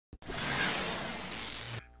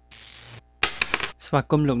ស្វា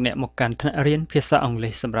គមន៍លោកអ្នកមកកាន់ថ្នាក់រៀនភាសាអង់គ្លេ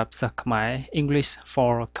សសម្រាប់សិស្សខ្មែរ English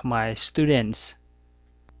for Khmer students.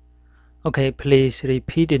 Okay, please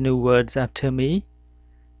repeat the new words after me.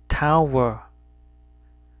 Tower,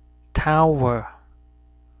 tower.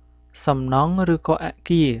 សំណង់ឬក៏អ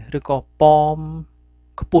គារឬក៏ប៉ម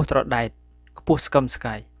ខ្ពស់ត្រដែតខ្ពស់ស្កឹមស្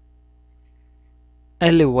កៃ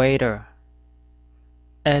Elevator,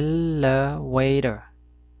 elevator,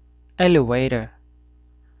 elevator.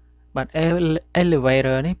 បាទ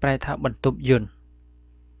elevator នេះប្រែថាបន្ទប់យន្ត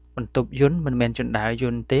មិនមែនជណ្ដើរយ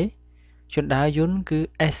ន្តទេជណ្ដើរយន្តគឺ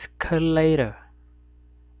escalator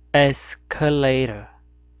escalator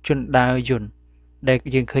ជណ្ដើរយន្តដែល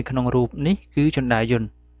យើងឃើញក្នុងរូបនេះគឺជណ្ដើរយន្ត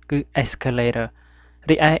គឺ escalator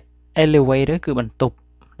រីឯ elevator គឺបន្ទប់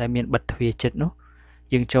ដែលមានបិទទ្វារជិតនោះ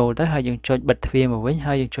យើងចូលទៅហើយយើងចុចបិទទ្វារមកវិញ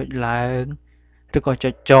ហើយយើងចុចឡើងឬក៏ចុ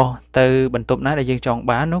ចចុះទៅបន្ទប់ណាដែលយើងចង់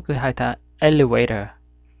បាននោះគឺហៅថា elevator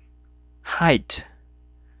height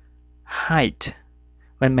height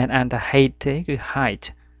មិនមែនអានថា height ទេគឺ height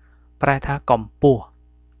ប្រែថាកម្ពស់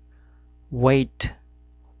weight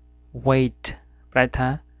weight ប្រែថា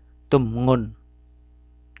ទម្ងន់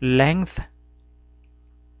length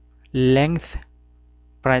length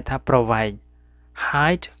ប្រែថាប្រវែង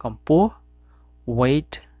height កម្ពស់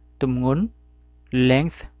weight ទម្ងន់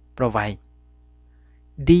length ប្រវែង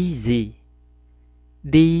dizzy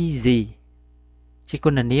dizzy ជាគុ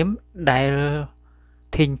ណនាមដែល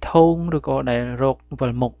ធីងធងឬក៏ដែលរកវិ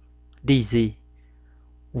លមុខ dizzy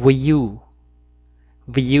view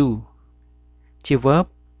view ជា verb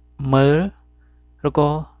មើលឬក៏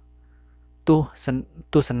ទ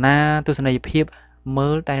ស្សនីយភាពមើ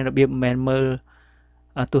លតែរបៀបមិនមែនមើល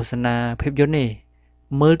ទស្សនាភាពយន្តទេ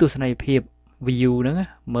មើលទស្សនីយភាព view ហ្នឹង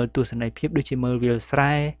មើលទស្សនីយភាពដូចជាមើលវាលស្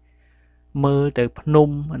រែមើលទៅភ្នំ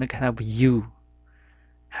អានេះគេថា view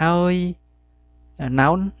ហើយ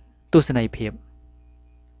noun ទស្សនីយភាព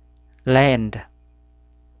land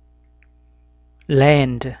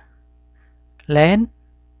land land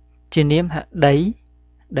ជានាមថាដី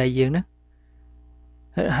យើងហ្នឹង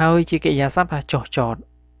ហើយជាកិរិយាសព្ទថាចុះចត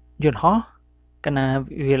យន្តហោះកាលណា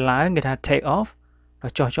វាឡើងគេថា take off ដ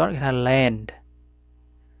ល់ចុះចតគេថា land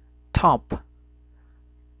top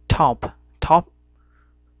top top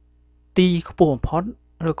ទីខ្ពស់បំផុត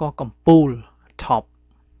ឬក៏កំពូល top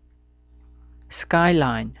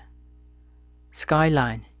skyline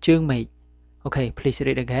skyline ជើងមេឃ Okay, please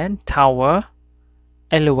read again. Tower,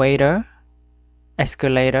 elevator,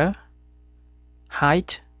 escalator,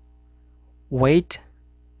 height, weight,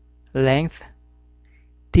 length,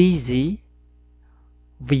 dizzy,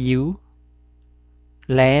 view,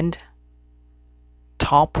 land,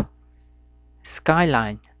 top,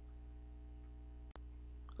 skyline.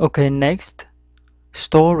 Okay, next,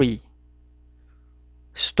 story.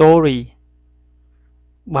 Story.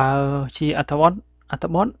 បើជាអត្ថប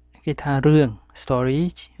ទគេថារឿង story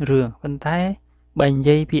រឿងប៉ុន្តែបើនិ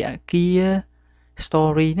យាយពីអគារ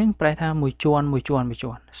story ហ្នឹងប្រែថាមួយជាន់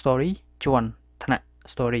story ជាន់ថ្នាក់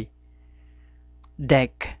story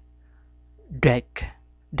deck deck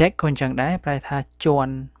deck ក៏អញ្ចឹងដែរប្រែថាជា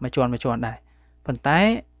ន់មួយជាន់ដែរប៉ុន្តែ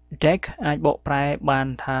deck អាចបកប្រែបាន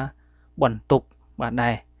ថាបន្ទប់បាន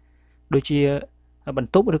ដែរដូចជាបន្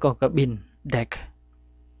ទប់ឬក៏ cabin deck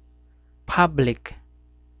public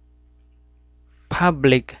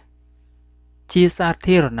public ជាសា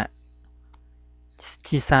ធារណៈ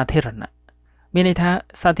មានន័យថា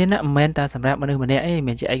សាធារណៈមិនមែនតែសម្រាប់មនុស្សម្នាក់ទេ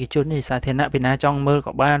មិនជាឯកជនទេសាធារណៈពីណាចង់មើល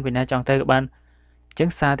ក៏បានពីណាចង់ទៅក៏បានអញ្ចឹង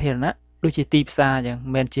សាធារណៈដូចជាទីផ្សារអញ្ចឹងមិ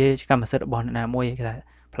នមែនជាកម្មសិទ្ធិរបស់អ្នកណាមួយគេថា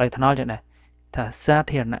ផ្លូវថ្នល់អញ្ចឹងដែរថាសា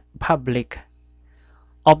ធារណៈ public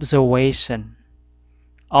observation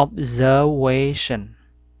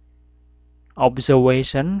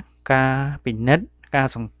ការពិនិត្យការ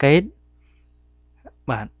សង្កេត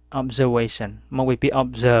បាទ observation មកពី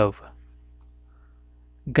observe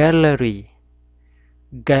gallery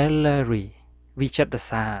វិចិត្រ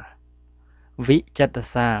សាល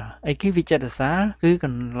អីគេវិចិត្រសាលគឺក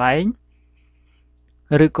ន្លែង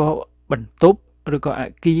ឬក៏បន្ទប់ឬក៏អ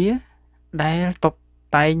គារដែលតុប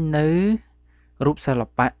តែងនៅរូបសិល្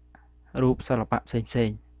បៈផ្សេង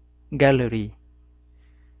gallery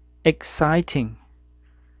exciting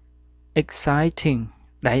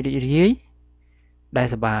ដែលរីករាយដែល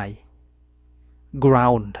សប្បាយ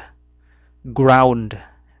ground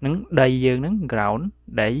នឹងដីយើងហ្នឹង ground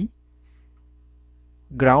ដី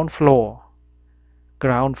ground floor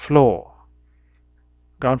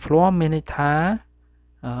មានន័យថា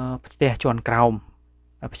ផ្ទះជាន់ក្រោម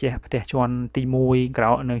ផ្ទះជាន់ទី1ក្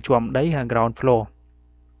រោមនឹងជាប់ដីហៅ ground floor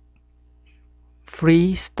free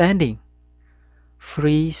standing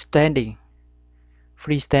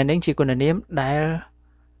freestanding ជាគុណនាមដែល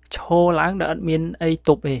ឈរឡើងដែលអត់មានអីទ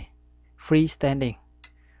ប់ទេ freestanding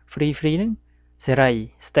free ហ្នឹងសេរី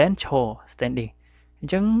stand ឈរ standing អ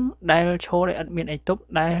ញ្ចឹងដែលឈរដែលអត់មានអីទប់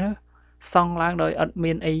ដែលសង់ឡើងដោយអត់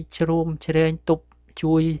មានអីជ្រុំជ្រែងទប់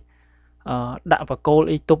ជួយដាក់បកគោល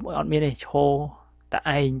អីទប់អត់មានអីឈរតែឯង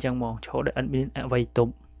អញ្ចឹងហ្មងឈរដែលអត់មានអ្វីទ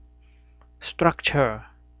ប់ structure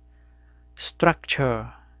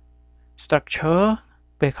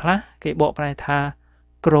ពេលខ្លះគេបកប្រែថា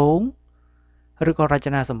គ្រោងឬក៏រច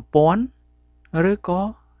នាសម្ព័ន្ធឬក៏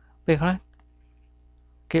ពេលខ្លះ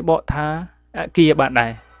គេបកថាអគារបានដែ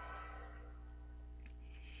រ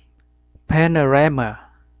panorama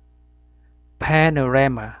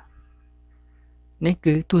នេះ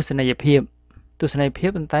គឺទស្សនីយភាព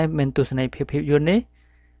ប៉ុន្តែមិនមែនទស្សនីយភាពភាពយន្តទេ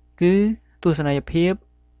គឺទស្សនីយភាព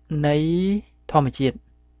នៃធម្មជាតិ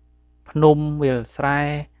ភ្នំវាលស្រែ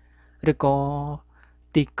ឬក៏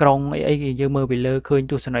ទីក្រុងអីគេយើងមើលពីលើឃើញ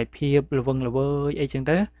ទស្សនីយភាពល្វឹងល្វើយអីចឹង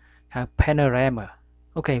ទៅហៅ panorama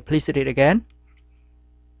okay please read again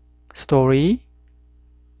story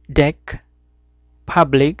deck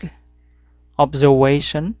public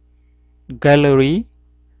observation gallery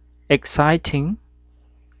exciting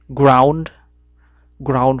ground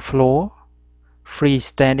floor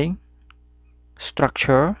freestanding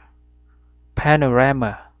structure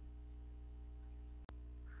panorama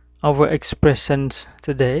our expressions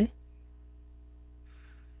today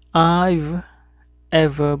I've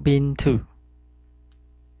ever been to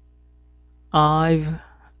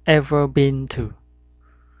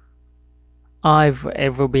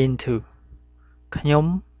ខ្ញុំ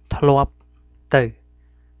ធ្លាប់ទៅ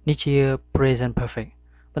នេះជា present perfect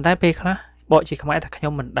ប៉ុន្តែពេលខ្លះបកជាខ្មែរថាខ្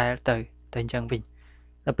ញុំមិនដែលទៅតែអញ្ចឹងវិញ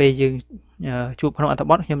ដល់ពេលយើងជួបក្នុងអត្ថ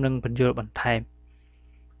បទខ្ញុំនឹងបញ្យល់បន្ថែម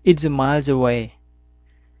It's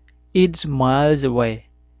miles away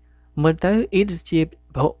មើលទៅ it's ជា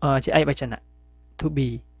ឯកវចនៈ to be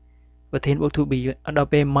ប្រធានបូក to be ដល់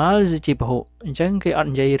ពេល miles ជាពហុអញ្ចឹងគេអត់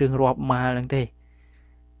និយាយរឿងរាប់ mile ហ្នឹងទេ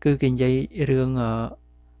គឺគេនិយាយរឿង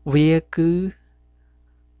វាគឺ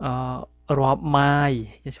រាប់ម៉ាយ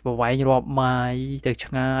ប្រវែងរាប់ម៉ាយទៅ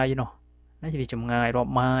ឆ្ងាយនោះណាវាចម្ងាយរា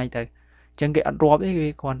ប់ម៉ាយទៅអញ្ចឹងគេអត់រាប់ទេគេ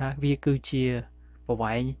គ្រាន់ថាវាគឺជាប្រ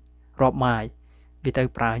វែងរាប់ម៉ាយវាទៅ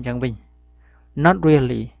ប្រើអញ្ចឹងវិញ not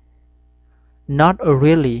really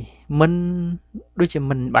មិនដូចជា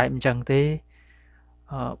មិនបែបអញ្ចឹងទេ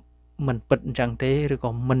មិនពិតអញ្ចឹងទេឬក៏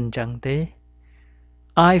មិនអញ្ចឹងទេ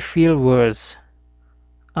I feel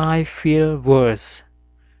worse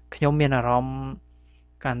ខ្ញុំមានអារម្មណ៍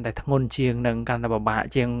កាន់តែធ្ងន់ជាងនឹងកាន់តែពិបាក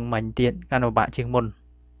ជាងមិញទៀតកាន់តែពិបាកជាងមុន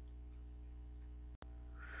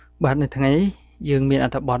បាទនៅថ្ងៃយើងមានអ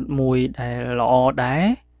ត្ថបទមួយដែលល្អដែរ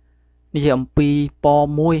នេះជាអំពីប៉ម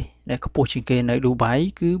មួយដែលខ្ពស់ជាងគេនៅឌូបៃ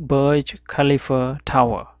គឺ Burj Khalifa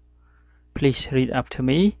Tower please read after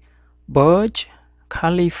me Burj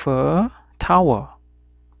Khalifa Tower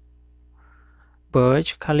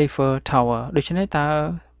ដូច្នេះតើ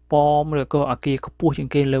ប៉មឬក៏អគារខ្ពស់ជាង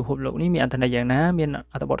គេលើពិភពលោកនេះមានអត្ថន័យយ៉ាងណាមាន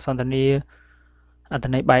អត្ថបទសន្ទនាអត្ថ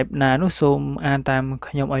ន័យបែបណានោះសូមអានតាម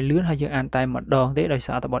ខ្ញុំឲ្យលឿនហើយយើងអានតែម្ដងទេដោយ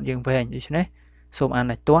សារអត្ថបទយើងវែងដូច្នេះសូមអាន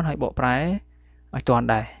ឲ្យទាន់ហើយបកប្រែឲ្យទាន់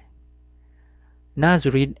ដែរ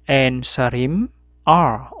Nazrin and Sarim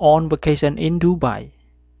are on vacation in Dubai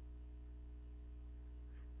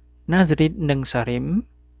Nazrin និង Sarim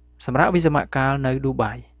សម្រាប់វិស្សមកាលនៅឌូ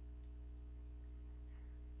បៃ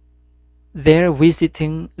They're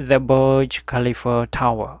visiting the Burj Khalifa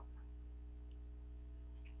Tower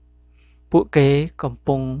ពួកគេកំ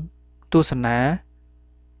ពុងទស្សនា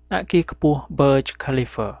អគារខ្ពស់ Burj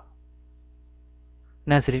Khalifa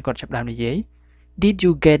Nazrin គាត់ចាប់ផ្ដើមនិយាយ Did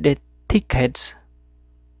you get the tickets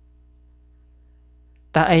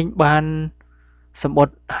តើឯងបានសម្បត្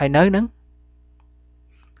តិហើយនៅហ្នឹង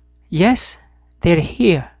Yes they're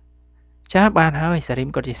here ចាបានហើយ Sarim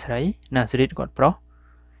គាត់ជាស្រី Nazrin គាត់ប្រុស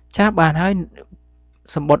ចាបានហើយ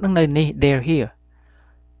សម្បត្តិនឹងនៅនេះ they're here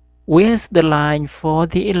where's the line for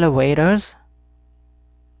the elevators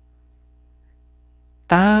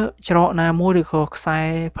តើច្រកណាមួយឬក៏ខ្សែ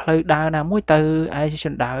ផ្លូវដើរណាមួយទៅឯជ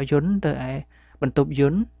ណ្ដើរយន្តទៅឯបន្ទប់យ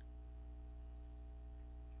ន្ត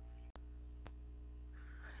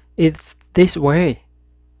It's this way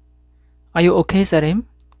Are you okay Sarim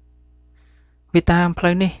វាតាមផ្លូ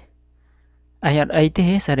វនេះឯងអត់អីទេ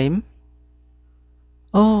Sarim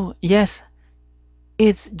Oh yes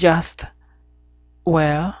it's just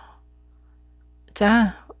well ចា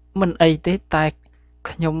មិនអីទេតែ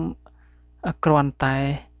ខ្ញុំគ្រាន់តែ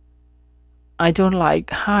I don't like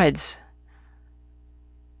heights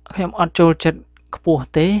ខ្ញុំអត់ចូលចិត្តខ្ពស់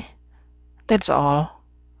ទេ That's all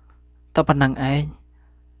តែប៉ុណ្្នឹងឯង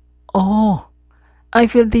Oh I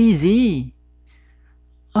feel dizzy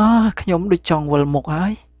ខ្ញុំដូចចង់វិលមុខហើ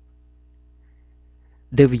យ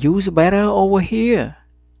The view's better over here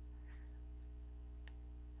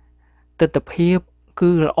ទិដ្ឋភាពគឺ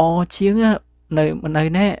ល្អជាងនៅ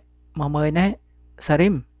ណែមកមើលណែ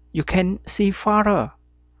Sarim you can see farther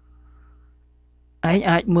ឯង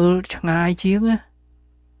អាចមើលឆ្ងាយជាង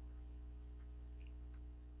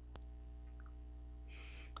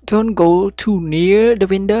Don't go too near the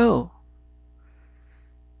window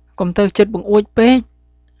កុំទៅជិតបង្អួចពេក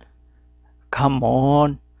Come on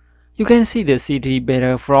you can see the city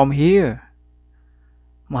better from here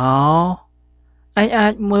មកឯងអា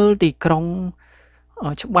ចមើលទីក្រុង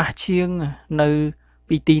ច្បាស់ជាងនៅ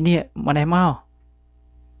ពីទីនេះមកនេះមក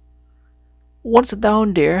What's down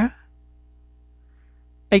there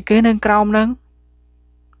អីគេនៅក្រោមហ្នឹង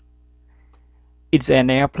It's an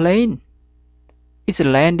airplane It's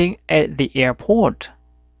landing at the airport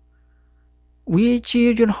វាជា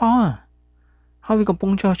យន្តហោះហើយវាកំពុ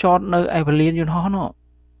ងចតនៅឯវេលានយន្តហោះនោះ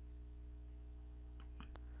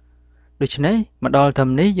ដូច្នេះមកដល់ត្រឹម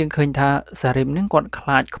នេះយើងឃើញថាសារ៉េមនឹងគាត់ខ្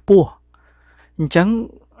លាចខ្ពស់អញ្ចឹង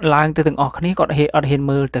ឡើងទៅទាំងអស់គ្នាគាត់អត់ហ៊ាន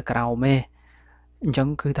មើលទៅក្រោមទេអញ្ចឹង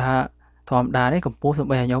គឺថាធម្មតានេះកម្ពស់ស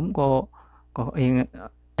ម្រាប់ខ្ញុំក៏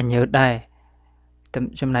អញើតដែរតែ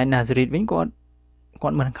ចំណែកណាហ្សេរីតវិញគាត់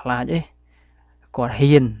មិនខ្លាចទេគាត់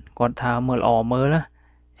ហ៊ានគាត់ថាមើលល្អមើលណា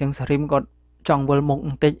អញ្ចឹងសារ៉េមគាត់ចង់វិលមុខប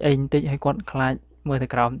ន្តិចអីបន្តិចឲ្យគាត់ខ្លាចមើលទៅ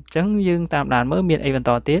ក្រោមអញ្ចឹងយើងតាមដានមើលមានអីបន្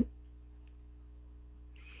តទៀត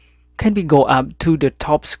Can we go up to the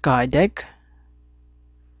top sky deck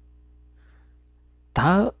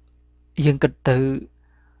តើយើងគិតទៅ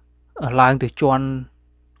ឡើងទៅជាន់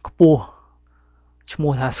ខ្ពស់ឈ្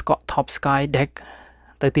មោះថា top sky deck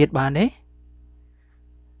ទៅទៀតបានទេ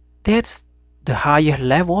That's the highest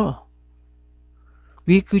level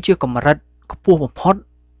វាគឺជាកម្រិតខ្ពស់បំផុត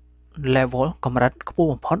level កម្រិតខ្ពស់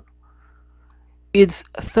បំផុត It's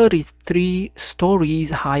 33 stories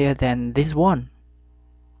higher than this one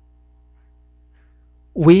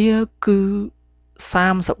វាគឺ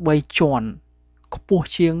33ជាន់ខ្ពស់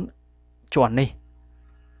ជាងជាន់នេះ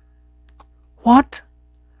What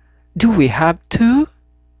do we have to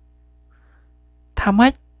ថាម៉េ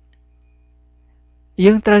ច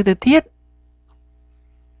យើងត្រូវទៅទៀត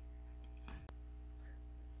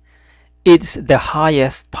It's the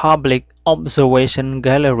highest public observation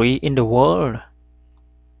gallery in the world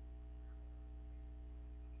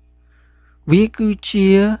វាគឺជា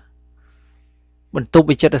បន្ទប់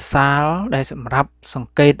វិចិត្រសាលដែលសម្រាប់ស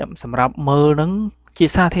ង្កេតសម្រាប់មើលនឹងជា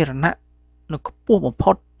សាធារណៈនៅខ្ពស់បំ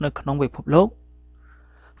ផុតនៅក្នុងពិភពលោក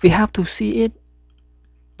We have to see it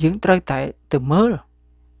យើងត្រូវតែទៅមើល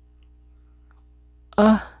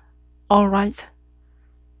all right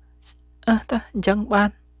តើអញ្ចឹងបាន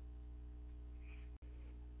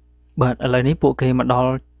បាទឥឡូវនេះពួកគេមកដ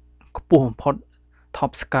ល់ខ្ពស់បំផុត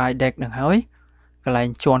top sky deck នឹងហើយកន្លែង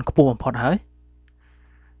ជាន់ខ្ពស់បំផុតហើយ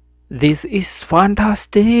This is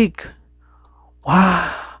fantastic វ៉ា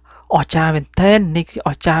អស្ចារ្យមែនទែននេះគឺអ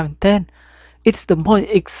ស្ចារ្យមែនទែន It's the most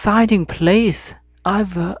exciting place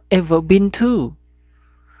I've ever been to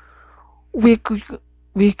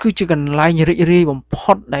វាគឺជាកន្លែងរីករាយបំ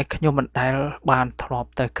ផុតដែលខ្ញុំមិនដែលបានធ្លាប់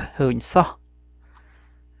ទៅឃើញសោះ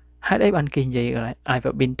ហេតុអីបានគេនិយាយកន្លែង I've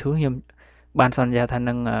been to ខ្ញុំបានសន្យាថា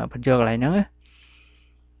នឹងបញ្ចូលកន្លែងហ្នឹង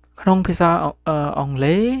ក្នុងភាសាអង់គ្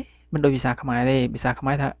លេសមិនដូចភាសាខ្មែរទេភាសាខ្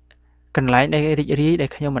មែរថាកន្លែងដែលរីករាយដែល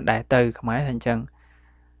ខ្ញុំមិនដែលទៅខ្មែរថាអញ្ចឹង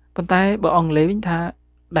ប៉ុន្តែបើអង់គ្លេសវិញថា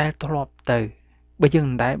ដែលធ្លាប់ទៅបើយើង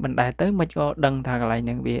មិនដែលទៅមិនក៏ដឹងថាកន្លែងហ្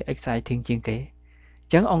នឹងវា exciting ជាងគេអ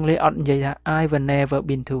ញ្ចឹងអង់គ្លេសអត់និយាយថា I've never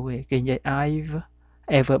been to ទេគេនិយាយ I've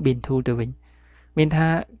ever been to ទៅវិញមានថា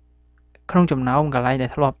ក្នុងចំណោមកន្លែងដែល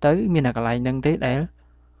ធ្លាប់ទៅមានតែកន្លែងហ្នឹងទេដែល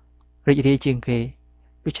រីករាយជាងគេ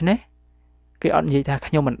ដូច្នេះគេអត់និយាយថា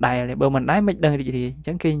ខ្ញុំមិនដែលទេបើមិនដែលមិនដឹងរីករាយអញ្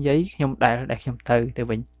ចឹងគេនិយាយខ្ញុំដែលខ្ញុំទៅ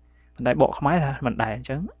វិញប៉ុន្តែបកខ្មែរថាមិនដែលអញ្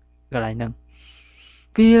ចឹងកន្លែងហ្នឹង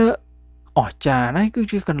វាអស្ចារ្យណាស់គឺ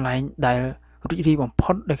ជាកន្លែងដែលរីករាយបំ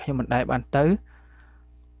ផុតដែលខ្ញុំមិនដែលបានទៅ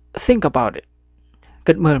Think about it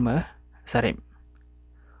គិតមើលSarim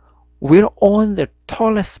We're on the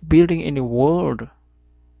tallest building in the world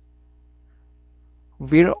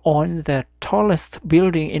We're on the tallest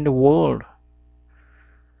building in the world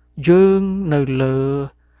យើងនៅលើ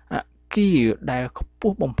អគារដែលខ្ព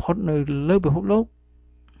ស់បំផុតនៅលើពិភពលោក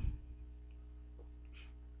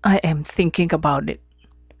I am thinking about it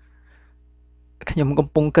ខ្ញុំកំ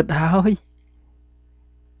ពុងគិតហើយ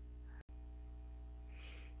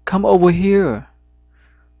Come over here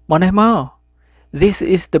មកនេះមក This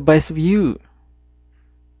is the best view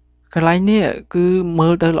កន្លែងនេះគឺមើ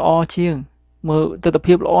លទៅល្អជាងមើលទិដ្ឋ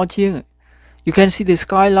ភាពល្អជាង You can see the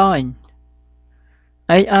skyline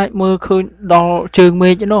ឯងអាចមើលឃើញដល់ជើងមេ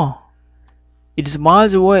ឃនោះ It's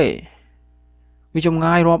miles away វាចម្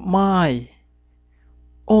ងាយរាប់ម៉ាយ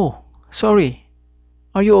Oh sorry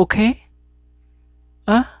Are you okay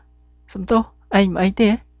សំទោសឯងមិនអីទេ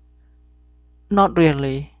Not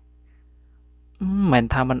really មិន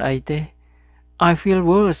ថាមិនអីទេ I feel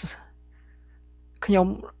worse ខ្ញុំ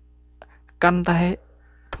កាន់តែ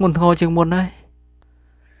ធ្ងន់ធ្ងរជាងមុនហើយ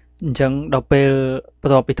អញ្ចឹងដល់ពេលប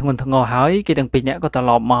ន្ទាប់ពីធ្ងន់ធ្ងរហើយគេទាំងពីរនាក់ក៏ត្រ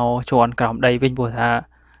ឡប់មកជន់ក្រោមដីវិញព្រោះថា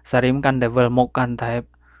សារីមកាន់តែវិលមកកាន់តែ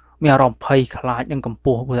មានអារម្មណ៍ភ័យខ្លាចនឹងកម្ព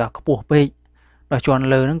ស់ព្រោះថាខ្ពស់ពេកដល់ជន់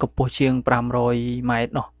លើហ្នឹងកម្ពស់ជាង500ម៉ែត្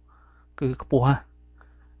រនោះគឺខ្ពស់ហ่ะ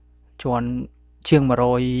ជន់ជាង100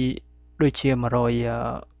ដូចជា120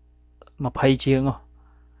ជាង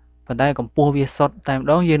ប៉ុន្តែកម្ពស់វាសុទ្ធតែម្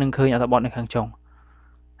ដងយើងនឹងឃើញអត្ថបទនៅខាងចុង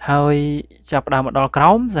ហើយចាប់ផ្ដើមមកដល់ក្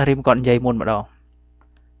រោមសារីមគាត់និយាយមុនម្ដង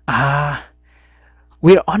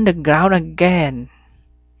We're on the ground again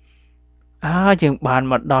យើងបាន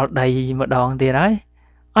មកដល់ដីម្ដងទៀតហើយ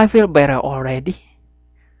I feel better already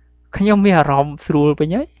ខ្ញុំមានអារម្មណ៍ស្រួលពេញ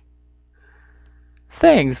ហើយ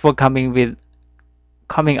Thanks for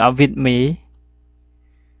coming up with me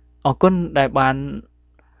អរគុណដែលបាន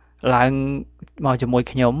ឡើងមកជាមួយ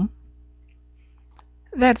ខ្ញុំ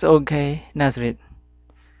That's okay Nazrit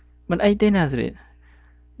មិនអីទេ Nazrit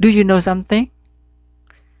Do you know something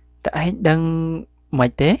តើឯងដឹងមិ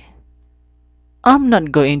នទេ I'm not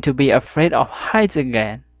going to be afraid of heights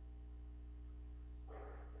again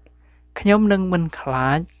ខ្ញុំនឹងមិនខ្លា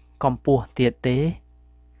ចកម្ពស់ទៀតទេ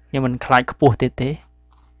ខ្ញុំមិនខ្លាចខ្ពស់ទៀតទេ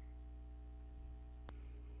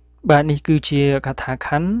បាទនេះគឺជាកថាខ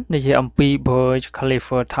ណ្ឌនិយាយអំពី Burj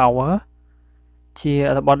Khalifa Tower ជាអ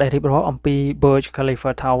ត្ថបទដែលរៀបរាប់អំពី Burj Khalifa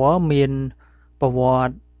Tower មានប្រវត្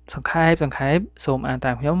តិសង្ខេបសូមអាន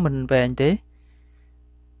តាមខ្ញុំមិនវែងទេ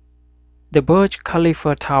The Burj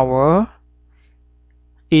Khalifa Tower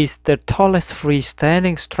is the tallest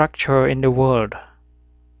freestanding structure in the world.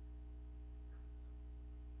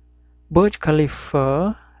 Burj Khalifa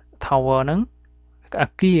Tower ហ្នឹងអ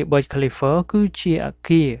គារ Burj Khalifa គឺជាអ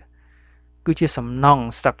គារគឺជាសំណង់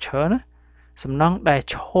structure ណាសំណង់ដែល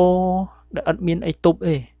ឈរដែលអត់មានអីទប់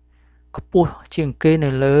ទេខ្ពស់ជាងគេនៅ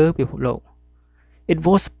លើពិភពលោក It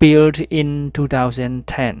was built in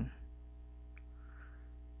 2010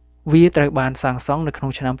វាត្រូវបានសាងសង់នៅក្នុ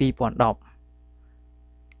ងឆ្នាំ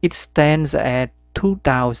2010 It stands at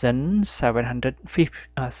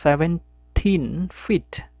 2,717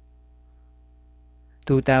 feet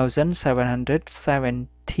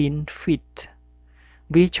 2,717 feet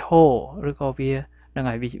វាឈរឬក៏វានឹង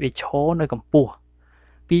ឲ្យវាឈរនៅកម្ពស់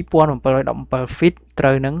2717 feet ត្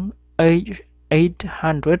រូវនឹង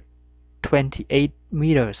828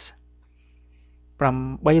 meters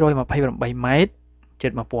 828 ម៉ែត្រជិ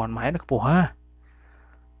ត 1000 ម៉ែត្រខ្ពស់ហ่า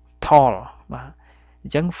tall បាទអ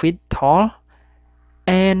ញ្ចឹង feet tall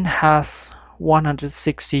and has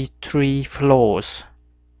 163 floors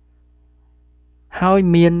ហើយ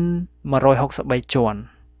មាន163ជាន់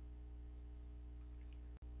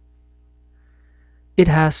It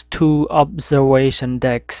has 2 observation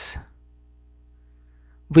decks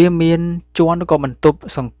វាមានជាន់ក៏បន្ទប់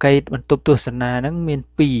សង្កេតបន្ទប់ទស្សនាហ្នឹងមាន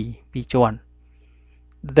2ជាន់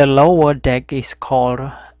The lower deck is called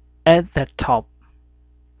at the top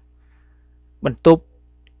បន្ទប់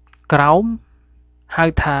ក្រោម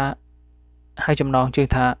ហៅចំណងជើង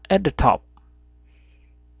ថា at the top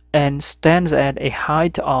and stands at a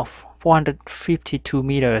height of 452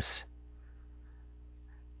 meters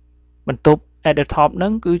បន្ទប់ at the top ហ្នឹ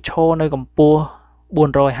ងគឺឈរនៅកម្ពស់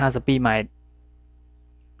452 ម៉ែត្រ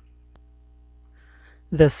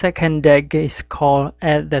The second deck is called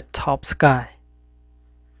at the top sky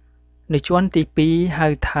នៅជាន់ទី2ហៅ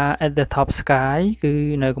ថា at the top sky គឺ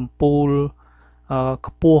នៅកំពូល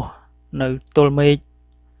ខ្ពស់នៅទល់មេឃ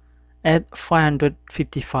at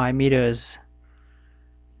 555 meters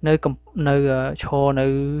នៅឈរនៅ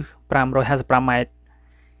555ម៉ែត្រ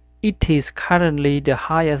It is currently the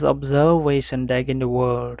highest observation deck in the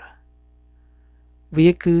world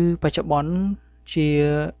វាគឺបច្ចុប្បន្នជា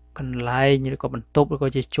កន្លែងឬក៏បន្ទប់ឬក៏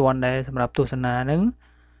ជាជាន់ដែលសម្រាប់ទស្សនាហ្នឹង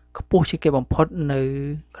ខ្ពស់ជាងគេបំផុតនៅ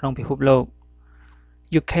ក្នុងពិភពលោក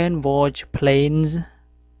You can watch planes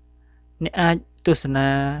អ្នកអាចទស្សនា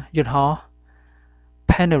យន្តហោះ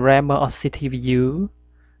Panorama of city view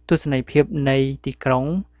ទស្សនីយភាពនៃទីក្រុង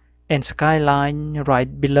and skyline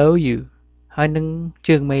right below you ហើយនឹង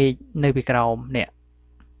ជើងមេឃនៅពីក្រោមអ្នក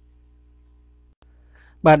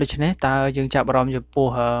បាទដូច្នេះតើយើងចាប់អារម្មណ៍ចំពោះ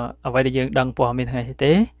អ្វីដែលយើងដឹងព័ត៌មានថ្ងៃនេះ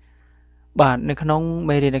ទេបាទនៅក្នុង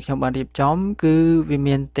មេរៀនដែលខ្ញុំបានរៀបចំគឺវា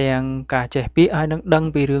មានទាំងការចេះពាក្យហើយនឹងដឹង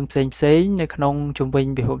ពីរឿងផ្សេងនៅក្នុងជុំវិញ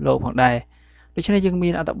ពិភពលោកផងដែរ ដូច្នេះយើងមា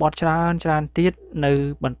នអត្ថបទច្រើនទៀតនៅ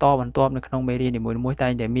បន្តនៅក្នុងមេរៀននីមួយៗតែ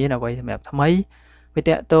ងតែមានអ្វីសម្រាប់ថ្មីវា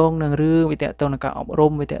តាក់ទងនឹងរឿងវាតាក់ទងនឹងការអប់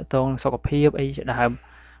រំវាតាក់ទងនឹងសុខភាពអីជាដើម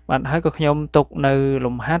បាទហើយក៏ខ្ញុំទុកនៅ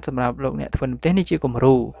លំហាត់សម្រាប់លោកអ្នកធ្វើនិទេសនេះជាគំ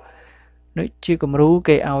រូ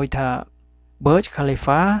គេឲ្យថា Burj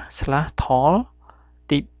Khalifa/Tall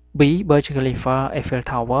ទី B Burj Khalifa Eiffel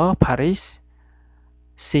Tower Paris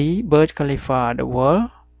C Burj Khalifa the World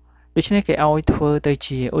ដូច្នេះគេឲ្យធ្វើទៅ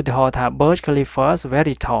ជាឧទាហរណ៍ថា Burj Khalifa is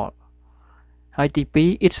very tall ហើយទី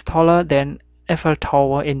2 it's taller than Eiffel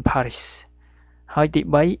Tower in Paris ហើយទី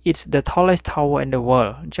3 it's the tallest tower in the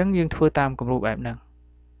world អញ្ចឹងយើងធ្វើតាមគំរូបែបហ្នឹង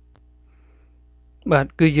បាទ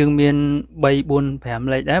គឺយើងមាន3 4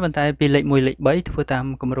 5លេខដែរប៉ុន្តែពីលេខ1លេខ3ធ្វើតាម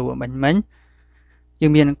គំរូបាញ់មិញយើ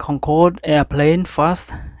ងមាន Concorde airplane first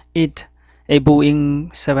it a Boeing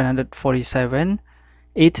 747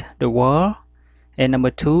 it the world and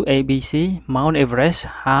number 2 ABC Mount Everest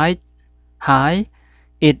high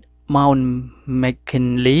it Mount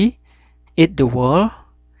McKinley it the world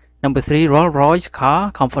number 3 Rolls-Royce car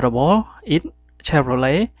comfortable it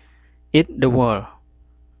Chevrolet it the world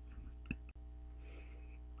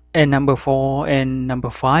and number 4 and number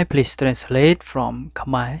 5 please translate from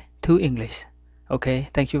Khmer to English. Okay,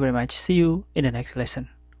 thank you very much. See you in the next lesson.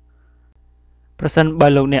 ប្រសិនបើ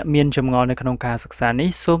លោកអ្នកមានចម្ងល់នៅក្នុងការសិក្សានេះ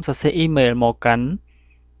សូមសរសេរអ៊ីមែលមកកាន់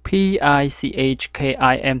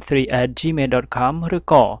pichkim3@gmail.com ឬ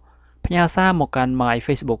ក៏ផ្ញើសារមកកាន់ my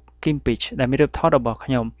Facebook Kim Pitch ដែលមានរូបថតរបស់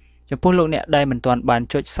ខ្ញុំចំពោះលោកអ្នកដែលមិនទាន់បាន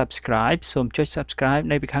ចុច Subscribe សូមចុច Subscribe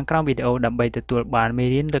នៅពីខាងក្រោមវីដេអូដើម្បីទទួលបានមេ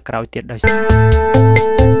រៀនលើកក្រោយទៀតដោយ